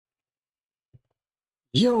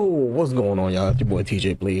Yo, what's going on, y'all? It's your boy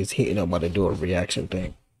TJ Blaze hitting up about to do a reaction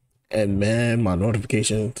thing. And man, my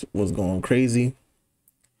notifications was going crazy.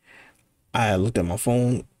 I looked at my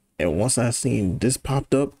phone, and once I seen this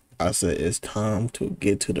popped up, I said it's time to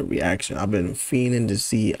get to the reaction. I've been fiending to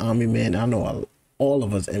see Omni-Man. I know all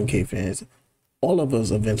of us MK fans, all of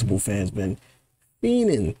us Invincible fans been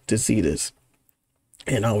fiending to see this.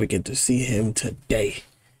 And now we get to see him today.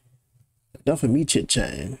 Enough of me chit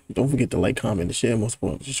chatting. Don't forget to like, comment, and share. Most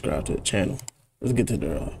important, subscribe to the channel. Let's get to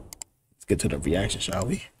the reaction, shall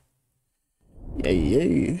we?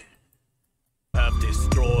 Yay! Have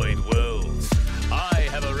destroyed worlds. I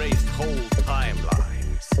have erased whole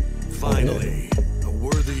timelines. Finally, a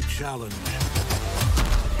worthy challenge.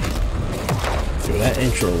 Yo, that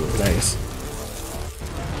intro was nice.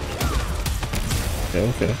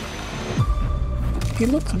 Okay. He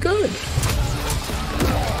looks good.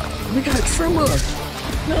 We got Trimmer.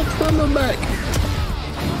 Now Trimmer back.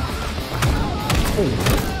 Oh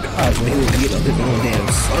gosh, man, he was beating up his own damn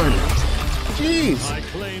son. Jeez. I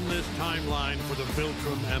claim this timeline for the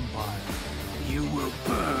Viltrum Empire. You will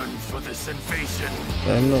burn for this invasion.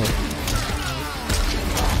 I know.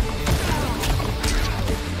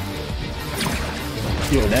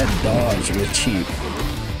 Yo, that dodge was cheap.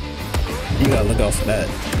 You gotta look out for that.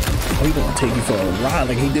 Oh, he gonna take you for a ride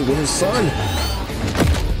like he did with his son.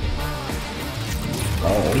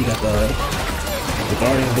 Oh, he got the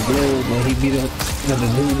Guardian of the Globe when he beat up the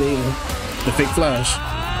new thing, the fake Flash.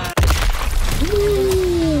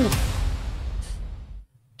 Woo!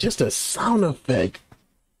 Just a sound effect.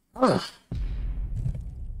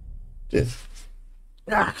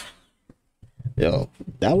 Yo,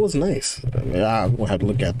 that was nice. I mean, I'm gonna have to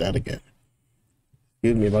look at that again.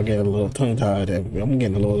 Excuse me if I get a little tongue tied. I'm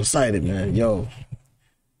getting a little excited, man. Yo,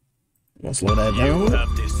 I'm gonna slow that down. You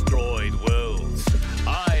have destroyed worlds.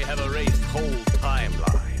 I have erased whole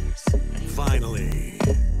timelines. Finally,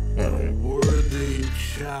 a worthy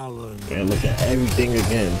challenge. Man, look at everything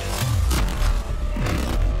again.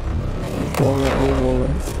 Roll.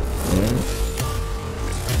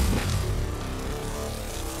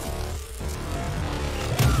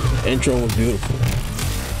 Intro was beautiful.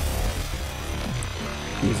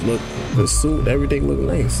 The suit, everything looked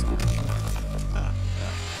nice.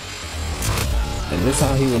 And this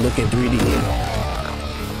how he would look in 3D.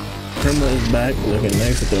 Trimmer is back, looking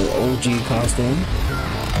nice with the OG costume.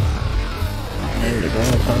 And the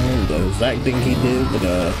ground pound, the exact thing he did with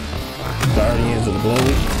the Guardians of the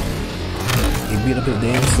Globe. He beat up his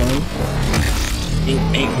damn son.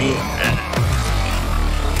 Ain't me.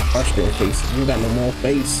 Watch your face. You got no more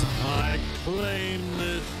face. I claim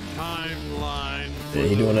this timeline. Yeah,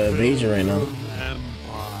 he doing an invasion right now.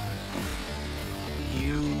 Empire.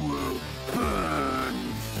 You will burn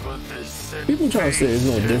for this. People try to say it's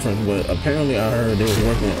no difference, but apparently I heard they was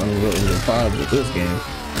working on Unreal Engine 5 with this game.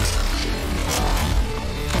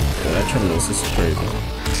 Yeah, that Trimmer is crazy.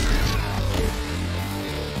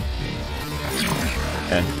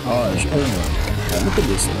 And gosh, oh my god, look at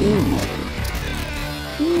this speed.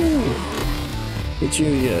 Ooh. Hit you,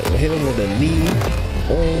 yeah, hit him with a knee,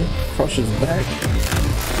 crush his back.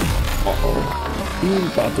 He's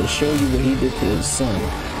about to show you what he did to his son.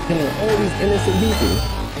 Killing all these innocent people.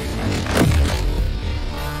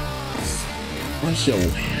 Crush your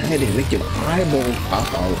head and make your eyeballs pop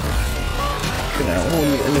out. Killing all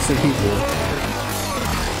these innocent people.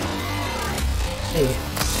 Hey.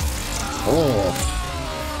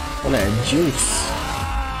 Oh, all that juice.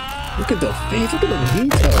 Look at the face, look at the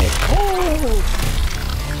detail. Oh,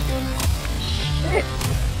 shit.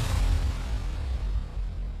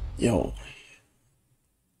 Yo.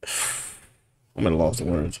 I'm at a loss of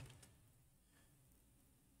words.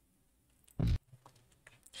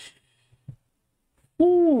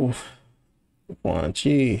 Ooh. Quan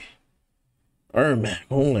Chi. Ermac,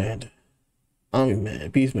 Homeland.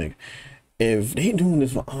 Omni-Man, Peacemaker. If they doing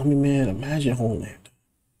this for Omni-Man, imagine Homeland.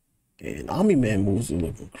 And Omni-Man moves are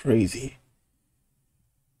looking crazy.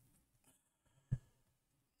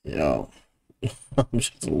 Yo, I'm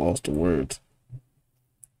just lost to words.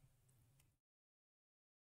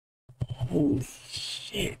 Holy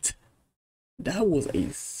shit. That was a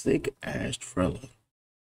sick ass trailer.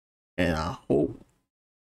 And I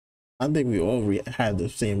think we all had the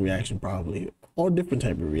same reaction, probably. All different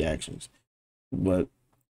type of reactions. But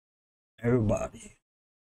everybody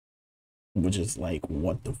was just like,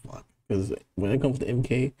 what the fuck? Because when it comes to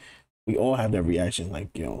MK, we all have that reaction like,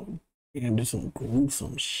 yo, damn, there's some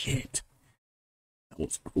gruesome shit. That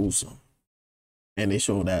was gruesome. And they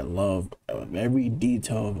show that love of every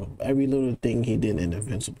detail of every little thing he did in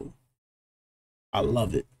Invincible. I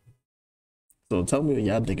love it. So tell me what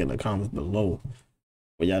y'all think in the comments below.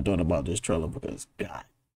 what y'all doing about this trailer, because God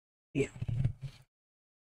damn.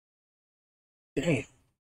 Damn.